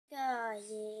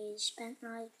Spent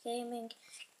Night Gaming.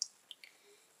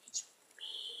 It's me.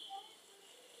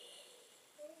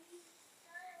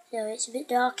 So it's a bit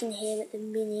dark in here at the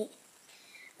minute.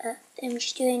 I'm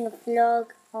just doing a vlog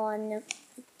on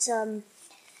some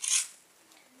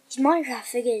Minecraft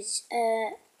figures.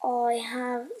 I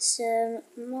have some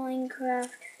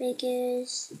Minecraft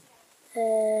figures.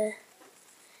 This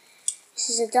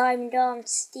is a Diamond Arm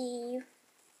Steve.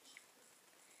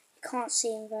 You can't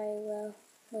see him very well.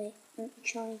 Wait, let me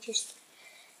try and just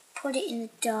put it in the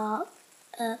dark,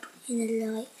 put it in the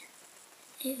light.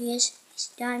 There he is. It's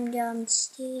Diamond Arm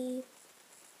Steve.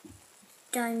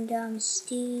 Diamond Arm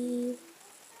Steve.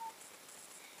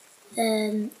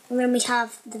 And then we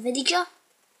have the villager.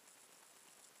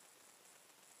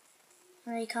 I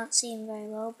know you can't see him very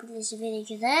well, but there's a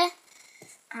villager there.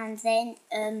 And then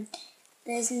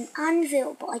there's an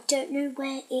anvil, but I don't know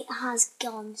where it has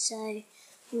gone, so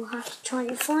we'll have to try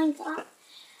and find that.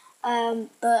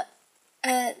 But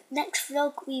next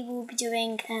vlog we will be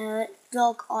doing a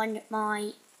vlog on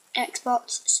my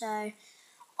Xbox, so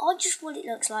I'll just what it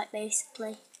looks like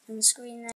basically on the screen there.